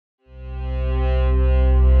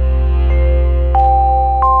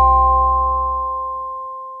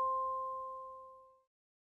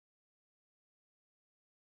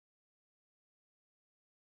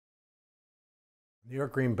New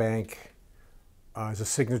York Green Bank is a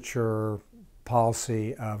signature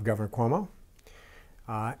policy of Governor Cuomo.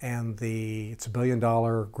 It's $1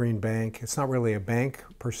 billion green bank. It's not really a bank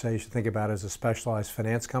per se. You should think about it as a specialized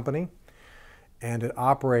finance company. And it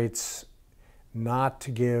operates not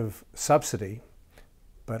to give subsidy,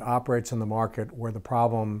 but operates in the market where the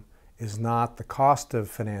problem is not the cost of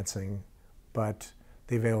financing, but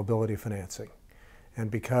the availability of financing. And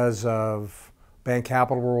because of bank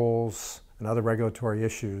capital rules and other regulatory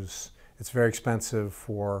issues, it's very expensive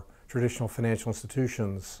for traditional financial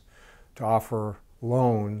institutions to offer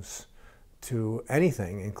loans to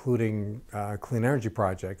anything, including clean energy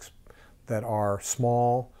projects that are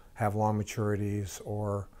small, have long maturities,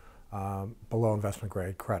 or below investment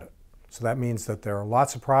grade credit. So that means that there are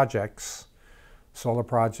lots of projects, solar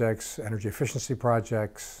projects, energy efficiency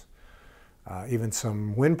projects, even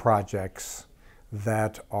some wind projects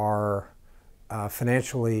that are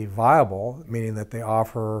financially viable, meaning that they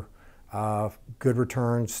offer good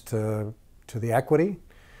returns to the equity,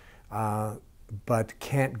 but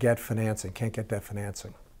can't get financing, can't get debt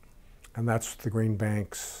financing. And that's the green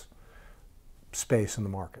bank's space in the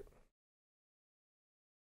market.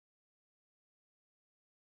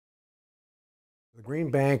 The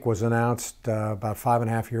Green Bank was announced about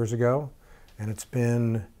 5.5 years ago, and it's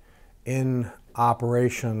been in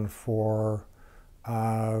operation for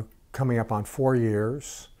coming up on 4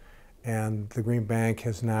 years. And the Green Bank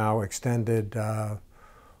has now extended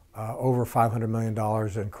over $500 million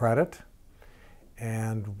in credit.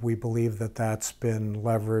 And we believe that that's been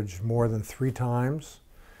leveraged more than 3 times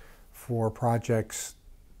for projects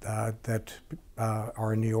that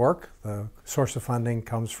are in New York. The source of funding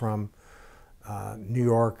comes from New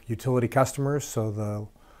York utility customers, so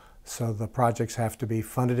the projects have to be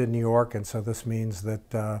funded in New York, and so this means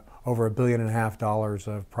that over $1.5 billion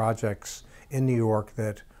of projects in New York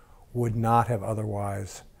that would not have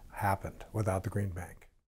otherwise happened without the Green Bank.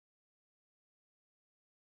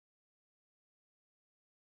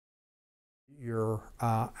 You're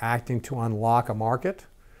acting to unlock a market,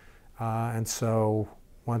 and so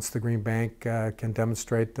once the Green Bank can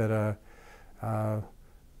demonstrate that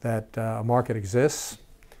a market exists,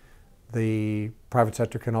 the private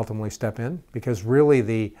sector can ultimately step in, because really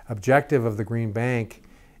the objective of the Green Bank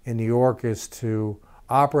in New York is to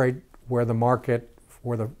operate where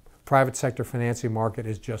the private sector financing market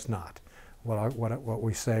is just not. What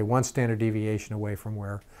we say, one standard deviation away from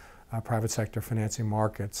where private sector financing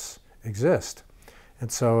markets exist.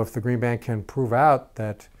 And so if the Green Bank can prove out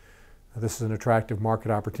that this is an attractive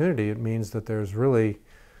market opportunity, it means that there's really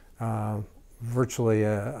virtually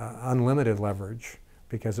unlimited leverage,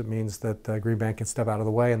 because it means that the Green Bank can step out of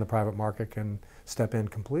the way and the private market can step in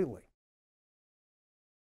completely.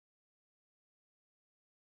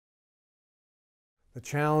 The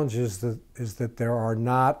challenge is that there are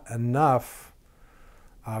not enough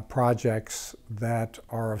projects that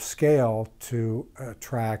are of scale to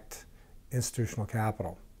attract institutional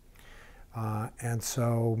capital. And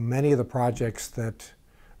so many of the projects that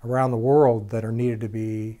around the world that are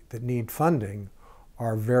that need funding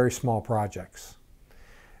are very small projects.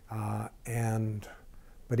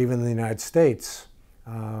 But even in the United States,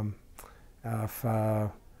 if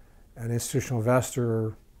an institutional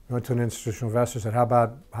investor went to an institutional investor and said, how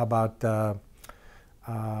about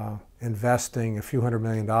investing a few $100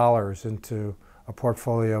 million into a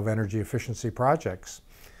portfolio of energy efficiency projects,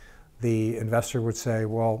 the investor would say,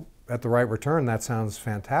 well, at the right return, that sounds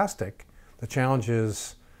fantastic. The challenge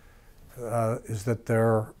is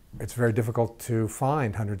that it's very difficult to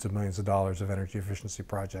find hundreds of millions of dollars of energy efficiency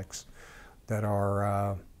projects that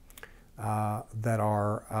are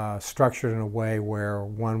structured in a way where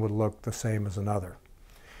one would look the same as another.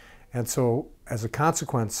 And so, as a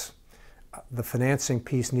consequence, the financing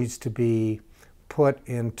piece needs to be put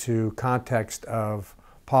into context of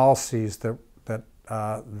policies that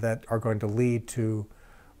are going to lead to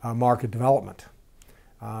market development.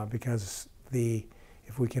 Because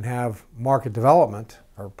if we can have market development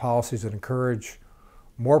or policies that encourage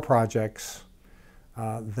more projects,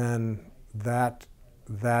 then that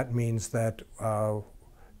means that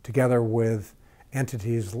together with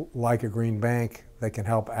entities like a Green Bank that can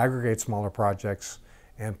help aggregate smaller projects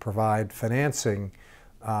and provide financing,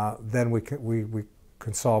 then we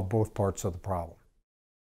can solve both parts of the problem.